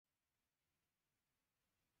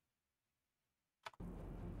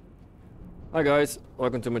Hi guys,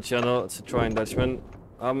 welcome to my channel. It's a Trying Dutchman.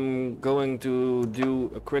 I'm going to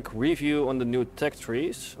do a quick review on the new tech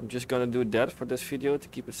trees. I'm just gonna do that for this video to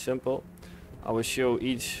keep it simple. I will show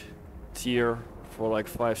each tier for like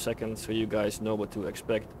 5 seconds so you guys know what to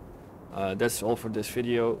expect. That's all for this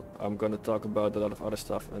video. I'm gonna talk about a lot of other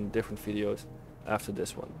stuff in different videos after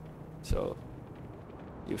this one. So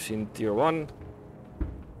you've seen tier 1,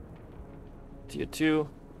 tier 2.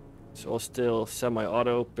 It's all still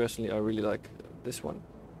semi-auto. Personally, I really like this one.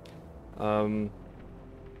 I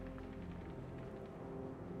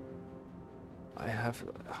have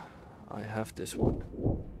this one.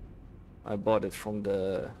 I bought it from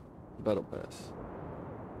the battle pass.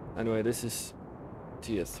 Anyway, this is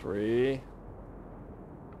tier 3.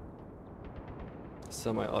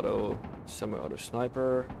 Semi-auto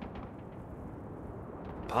sniper.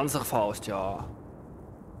 Panzerfaust, yeah.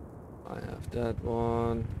 I have that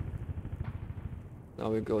one. Now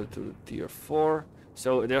we go to tier 4.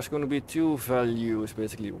 So there's going to be two values,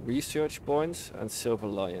 basically research points and silver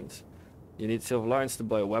lions. You need silver lions to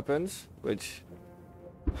buy weapons, which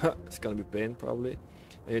it's going to be pain probably.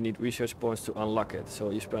 And you need research points to unlock it. So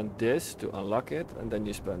you spend this to unlock it, and then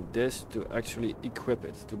you spend this to actually equip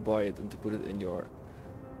it, to buy it and to put it in your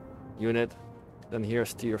unit. Then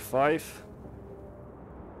here's tier 5.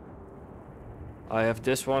 I have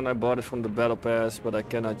this one. I bought it from the battle pass, but I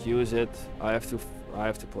cannot use it. I have to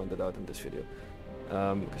point it out in this video,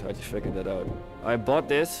 because I just figured that out. I bought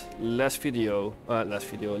this last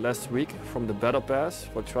week from the battle pass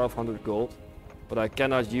for 1200 gold, but I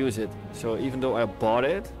cannot use it. So even though I bought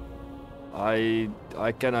it, I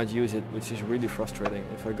cannot use it, which is really frustrating.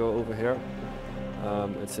 If I go over here,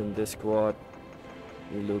 it's in this squad.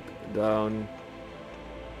 You look down.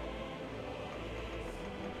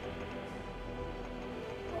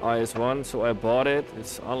 IS1, so I bought it,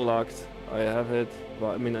 it's unlocked, I have it, well,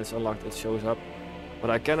 I mean it's unlocked, it shows up, but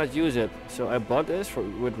I cannot use it. So I bought this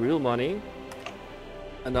with real money,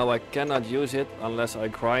 and now I cannot use it unless I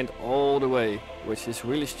grind all the way, which is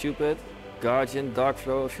really stupid. Guardian,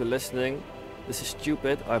 Darkflow, if you're listening, this is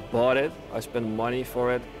stupid. I bought it, I spent money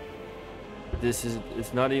for it.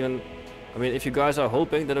 It's not even, I mean, if you guys are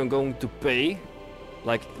hoping that I'm going to pay,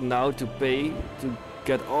 like now to pay to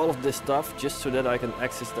get all of this stuff just so that I can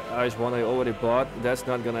access the IS1 I already bought, that's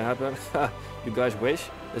not gonna happen. You guys wish,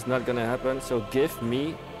 it's not gonna happen. So give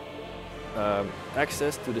me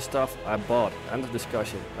access to the stuff I bought. End of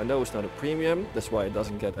discussion. I know it's not a premium, that's why it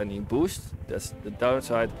doesn't get any boost. That's the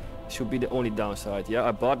downside. It should be the only downside. Yeah,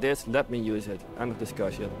 I bought this, let me use it. End of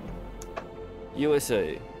discussion.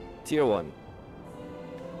 USA, tier 1.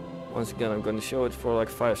 Once again, I'm going to show it for like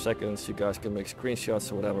 5 seconds. You guys can make screenshots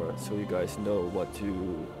or whatever, so you guys know what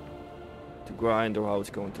to grind or how it's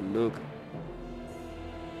going to look.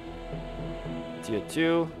 Tier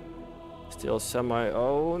 2, still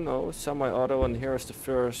semi-auto, and here's the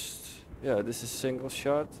first. Yeah, this is single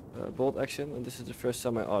shot, bolt action, and this is the first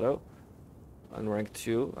semi-auto. On rank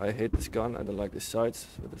 2, I hate this gun. I don't like the sights,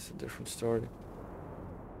 but it's a different story.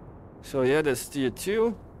 So yeah, that's tier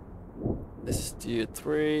 2. This is tier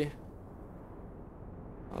 3.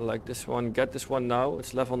 I like this one. Get this one now.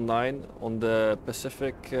 It's level 9 on the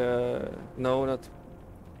Pacific. No, not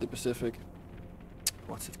the Pacific.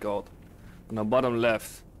 What's it called? On the bottom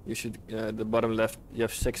left. You should. The bottom left. You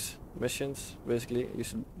have 6 missions basically. You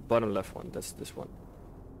should bottom left one. That's this one.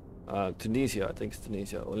 Tunisia. I think it's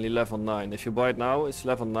Tunisia. Only level 9. If you buy it now, it's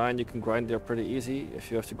level 9. You can grind there pretty easy. If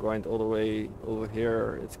you have to grind all the way over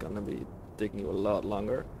here, it's gonna be taking you a lot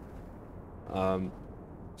longer.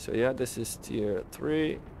 So yeah, this is tier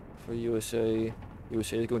 3 for USA.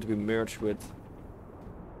 USA is going to be merged with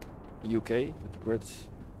UK, with the Brits.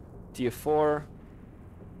 Tier 4.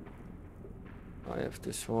 I have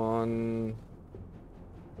this one.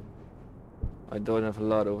 I don't have a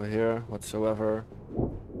lot over here whatsoever.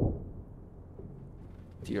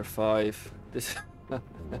 Tier 5. This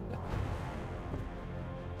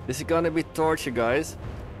this is gonna be torture, guys.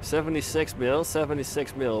 76 mil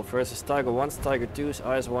versus Tiger 1s, Tiger 2s,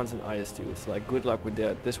 IS1s and IS2s. Like, good luck with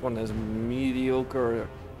that. This one has mediocre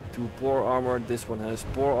to poor armor. This one has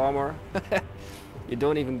poor armor. You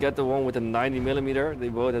don't even get the one with a 90mm. They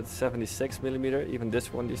both at 76mm. Even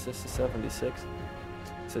this one, this is a 76.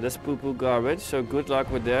 So that's poo-poo garbage. So good luck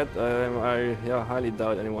with that. I highly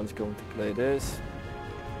doubt anyone's going to play this.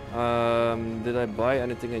 Did I buy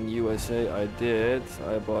anything in USA? I did.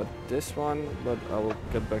 I bought this one, but I will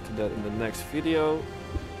get back to that in the next video.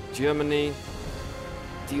 Germany,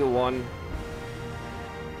 tier 1.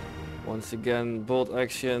 Once again, bolt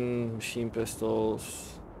action, machine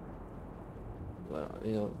pistols.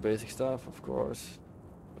 You know, basic stuff, of course.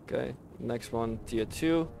 Okay, next one, tier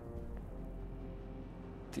 2.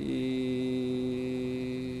 These,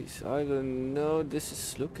 I don't know. This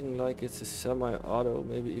is looking like it's a semi-auto,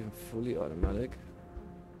 maybe even fully automatic.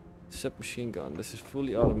 Submachine gun. This is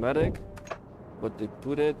fully automatic, but they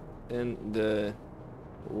put it in the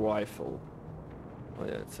rifle. Oh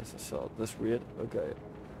yeah, it says assault. That's weird. Okay.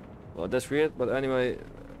 Well, that's weird, but anyway,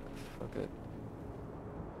 fuck it.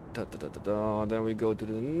 Da, da, da, da, da. Then we go to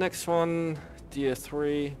the next one, tier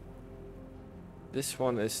 3. This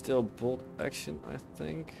one is still bolt action, I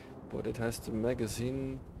think, but it has the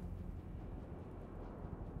magazine.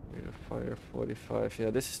 Fire 45. Yeah,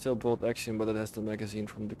 this is still bolt action, but it has the magazine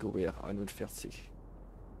from the Gewehr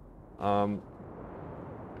 41.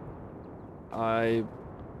 I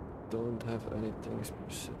don't have anything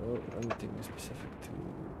specific to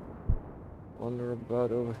wonder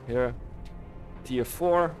about over here. Tier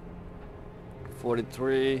 4,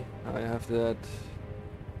 43. I have that.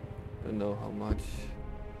 Don't know how much.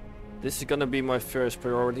 This is gonna be my first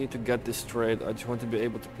priority to get this straight. I just want to be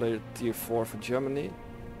able to play tier 4 for Germany,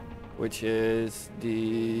 which is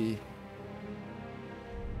the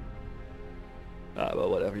well,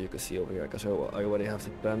 whatever you can see over here, because I already have the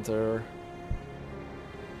Panther.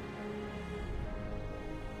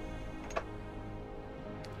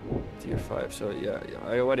 Tier 5, so yeah,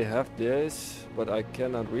 I already have this, but I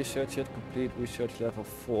cannot research it. Complete research level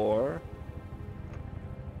 4.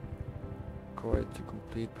 Required to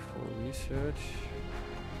complete before research.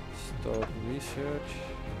 Start research.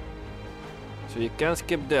 So you can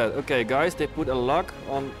skip that. Okay, guys, they put a lock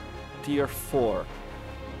on tier 4.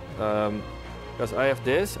 Because I have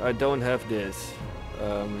this, I don't have this.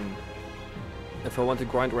 If I want to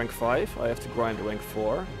grind rank 5, I have to grind rank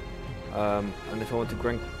 4. And if I want to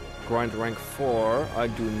grind rank 4, I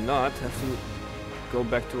do not have to go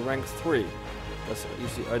back to rank 3. Because you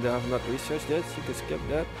see, I have not researched it, so you can skip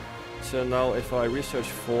that. So now if I research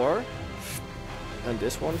 4 and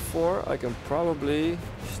this one 4, I can probably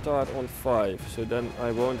start on 5. So then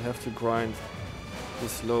I won't have to grind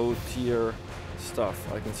this low tier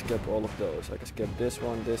stuff. I can skip all of those. I can skip this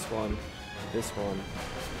one, this one, this one,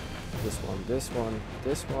 this one, this one,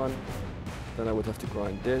 this one. Then I would have to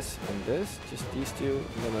grind this and this, just these two,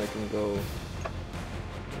 and then I can go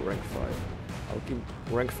to rank 5. I'll keep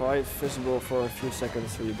rank 5 visible for a few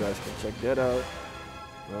seconds so you guys can check that out.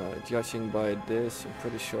 Judging by this, I'm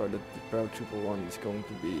pretty sure that the paratrooper one is going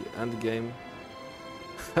to be endgame.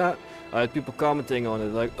 I had people commenting on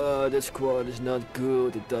it like, oh, this squad is not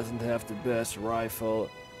good, it doesn't have the best rifle.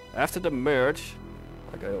 After the merge,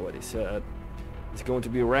 like I already said, it's going to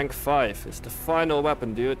be rank 5. It's the final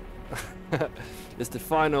weapon, dude. It's the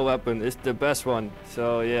final weapon, it's the best one.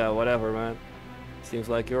 So yeah, whatever, man. Seems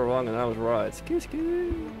like you're wrong and I was right. Ski.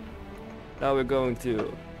 Now we're going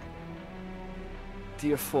to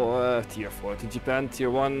tier 4 to Japan. Tier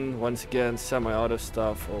 1, once again, semi-auto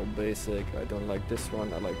stuff, all basic. I don't like this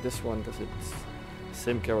one. I like this one because it's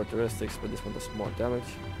same characteristics, but this one does more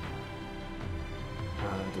damage.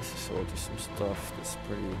 This is all just some stuff that's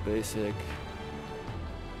pretty basic.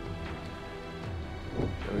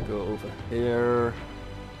 There we go over here.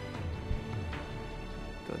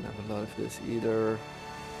 Don't have a lot of this either.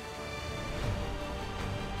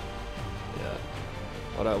 Yeah.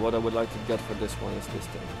 What I would like to get for this one is this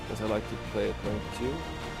thing, because I like to play it rank 2. So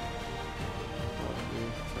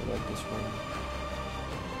I like this one.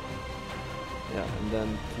 Yeah, and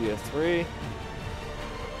then tier 3.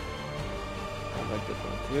 I like that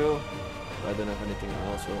one too. I don't have anything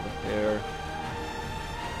else over here.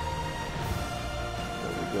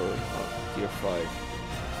 There we go. Oh, tier 5.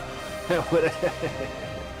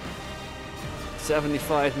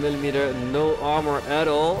 75mm, no armor at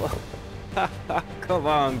all. Come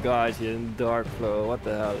on, guys, in Dark Flow, what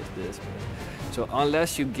the hell is this, man? So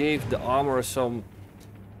unless you gave the armor some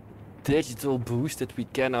digital boost that we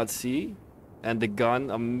cannot see, and the gun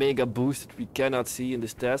a mega boost that we cannot see in the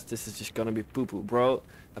stats, this is just gonna be poo-poo, bro.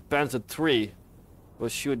 A Panzer 3 will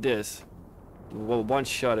shoot this. We'll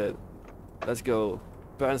one-shot it. Let's go.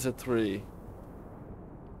 Panzer 3.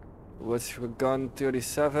 What's your gun?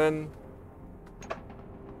 37.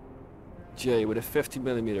 J with a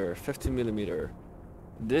 50mm.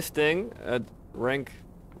 This thing at rank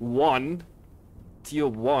 1, tier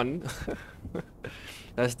 1,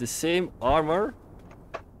 has the same armor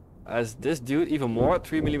as this dude, even more,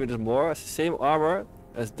 3mm more, has the same armor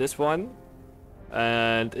as this one,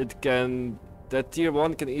 and it can, that tier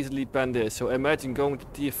 1 can easily pen this. So imagine going to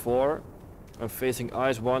tier 4 and facing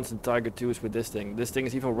IS-1s and Tiger 2s with this thing. This thing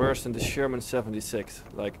is even worse than the Sherman 76.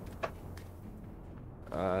 Like,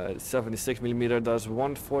 76mm does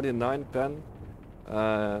 149 pen,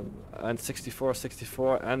 and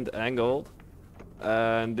 64 and angled.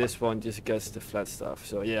 and this one just gets the flat stuff.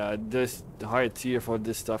 So yeah, this the higher tier for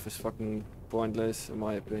this stuff is fucking pointless in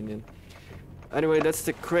my opinion. Anyway, that's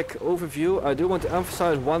the quick overview. I do want to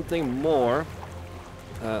emphasize one thing more.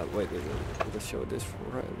 Wait, let's show this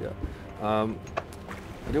right. Yeah.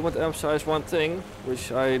 I do want to emphasize one thing,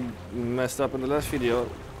 which I messed up in the last video.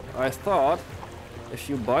 I thought if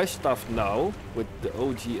you buy stuff now with the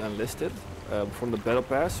OG Enlisted from the battle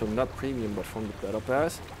pass, so not premium but from the battle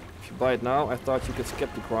pass, if you buy it now, I thought you could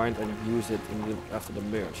skip the grind and use it after the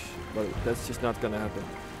merge, but that's just not gonna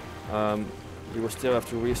happen. You will still have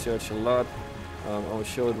to research a lot. I will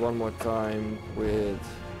show it one more time with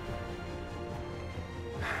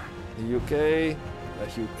the UK,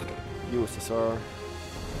 USSR.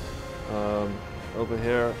 Over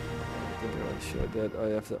here, I think I already showed that. I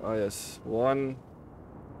have the IS-1.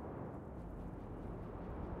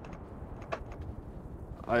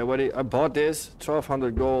 I bought this,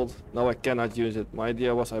 1200 gold. Now I cannot use it. My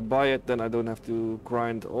idea was I buy it, then I don't have to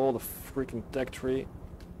grind all the freaking tech tree.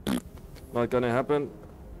 Not gonna happen.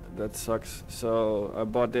 That sucks. So I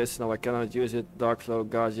bought this, now I cannot use it. Darkflow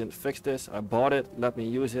Guardian, fix this. I bought it, let me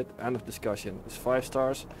use it. End of discussion. It's 5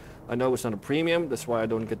 stars. I know it's not a premium, that's why I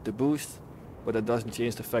don't get the boost. But that doesn't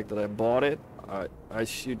change the fact that I bought it. I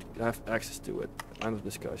should have access to it. End of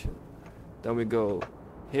discussion. Then we go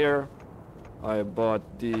here. I bought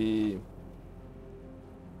the...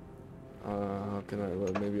 how can I...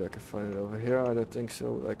 Well, maybe I can find it over here. I don't think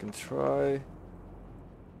so. I can try.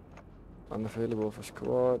 Unavailable for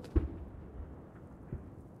squad.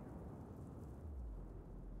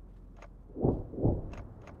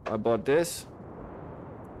 I bought this.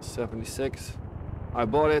 76. I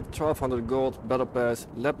bought it, 1200 gold, battle pass,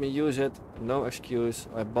 let me use it, no excuse.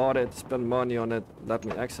 I bought it, spent money on it, let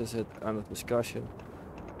me access it, end of discussion.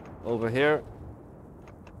 Over here,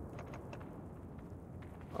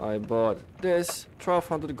 I bought this,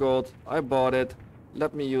 1200 gold, I bought it,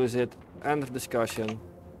 let me use it, end of discussion.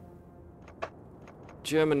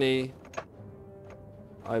 Germany,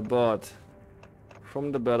 I bought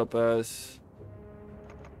from the battle pass.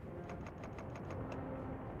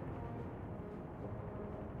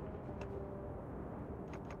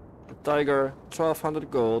 Tiger, 1200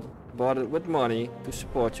 gold, bought it with money to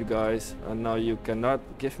support you guys, and now you cannot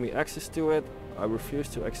give me access to it. I refuse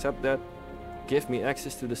to accept that. Give me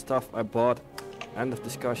access to the stuff I bought. End of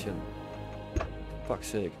discussion. Fuck's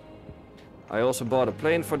sake. I also bought a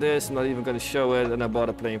plane for this, I'm not even gonna show it, and I bought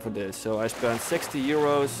a plane for this. So I spent 60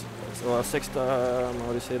 euros, or how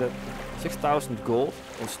do you say that? 6,000 gold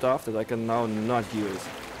on stuff that I can now not use.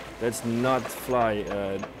 That's not fly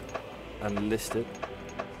Enlisted.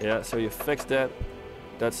 Yeah, so you fix that.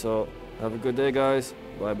 That's all. Have a good day, guys.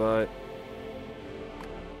 Bye bye.